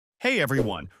Hey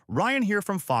everyone, Ryan here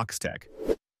from Foxtecc.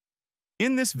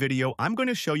 In this video, I'm going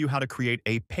to show you how to create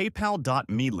a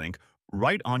PayPal.me link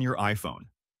right on your iPhone.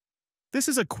 This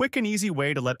is a quick and easy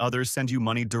way to let others send you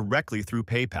money directly through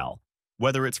PayPal,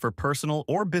 whether it's for personal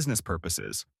or business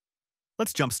purposes.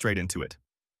 Let's jump straight into it.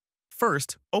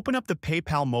 First, open up the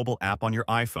PayPal mobile app on your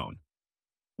iPhone.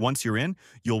 Once you're in,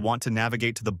 you'll want to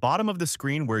navigate to the bottom of the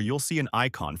screen where you'll see an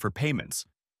icon for payments.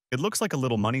 It looks like a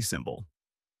little money symbol.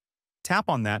 Tap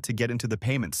on that to get into the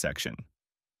payments section.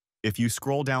 If you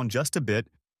scroll down just a bit,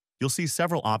 you'll see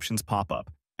several options pop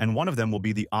up, and one of them will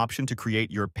be the option to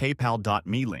create your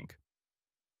PayPal.me link.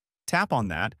 Tap on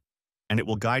that, and it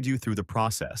will guide you through the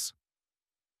process.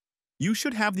 You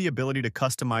should have the ability to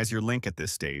customize your link at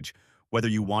this stage, whether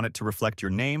you want it to reflect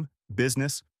your name,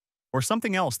 business, or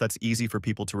something else that's easy for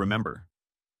people to remember.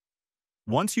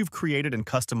 Once you've created and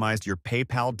customized your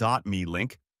PayPal.me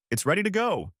link, it's ready to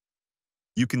go.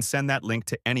 You can send that link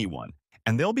to anyone,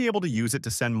 and they'll be able to use it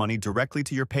to send money directly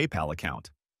to your PayPal account.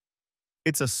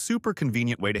 It's a super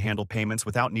convenient way to handle payments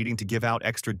without needing to give out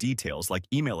extra details like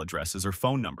email addresses or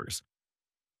phone numbers.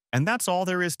 And that's all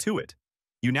there is to it.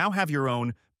 You now have your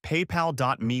own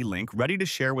PayPal.me link ready to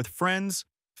share with friends,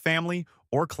 family,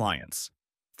 or clients.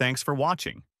 Thanks for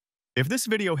watching. If this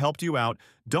video helped you out,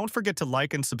 don't forget to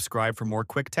like and subscribe for more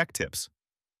quick tech tips.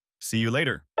 See you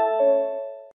later.